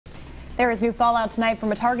There is new fallout tonight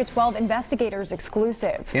from a Target 12 investigators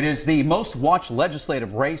exclusive. It is the most watched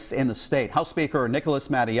legislative race in the state. House Speaker Nicholas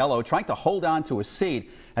Mattiello trying to hold on to a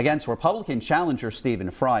seat against Republican challenger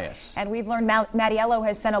Steven Frias. And we've learned Mattiello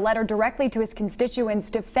has sent a letter directly to his constituents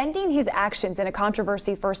defending his actions in a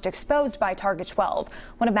controversy first exposed by Target 12.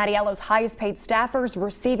 One of Mattiello's highest paid staffers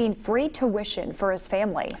receiving free tuition for his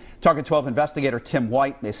family. Target 12 investigator Tim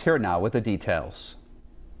White is here now with the details.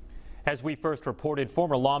 As we first reported,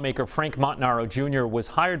 former lawmaker Frank Montanaro Jr. was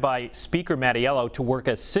hired by Speaker Mattiello to work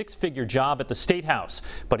a six-figure job at the State House,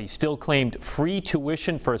 but he still claimed free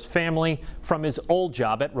tuition for his family from his old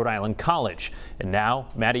job at Rhode Island College. And now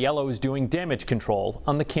Mattiello is doing damage control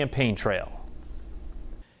on the campaign trail.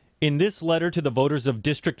 In this letter to the voters of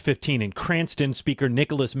District 15 in Cranston, Speaker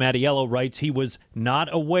Nicholas Mattiello writes he was not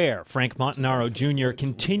aware Frank Montanaro Jr.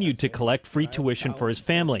 continued to collect free tuition for his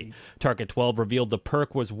family. Target 12 revealed the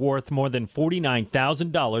perk was worth more than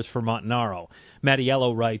 $49,000 for Montanaro.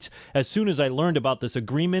 Mattiello writes, as soon as I learned about this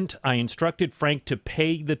agreement, I instructed Frank to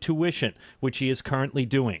pay the tuition, which he is currently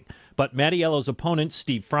doing. But Mattiello's opponent,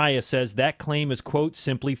 Steve Frias, says that claim is, quote,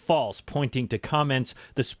 simply false, pointing to comments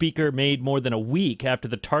the speaker made more than a week after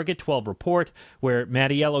the Target 12 report where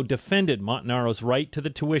Mattiello defended Montanaro's right to the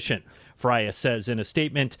tuition. Frias says in a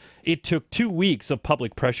statement, it took 2 weeks of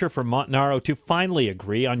public pressure for Montanaro to finally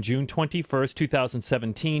agree on June 21,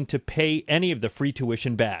 2017 to pay any of the free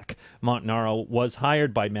tuition back. Montanaro was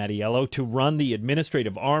hired by Mattiello to run the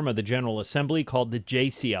administrative arm of the General Assembly called the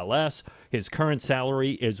JCLS. His current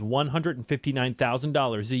salary is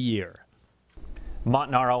 $159,000 a year.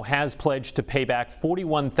 Montanaro has pledged to pay back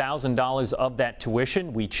 $41,000 of that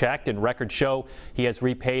tuition. We checked, and records show he has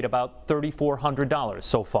repaid about $3,400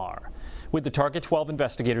 so far. With the Target 12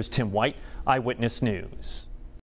 investigators, Tim White, Eyewitness News.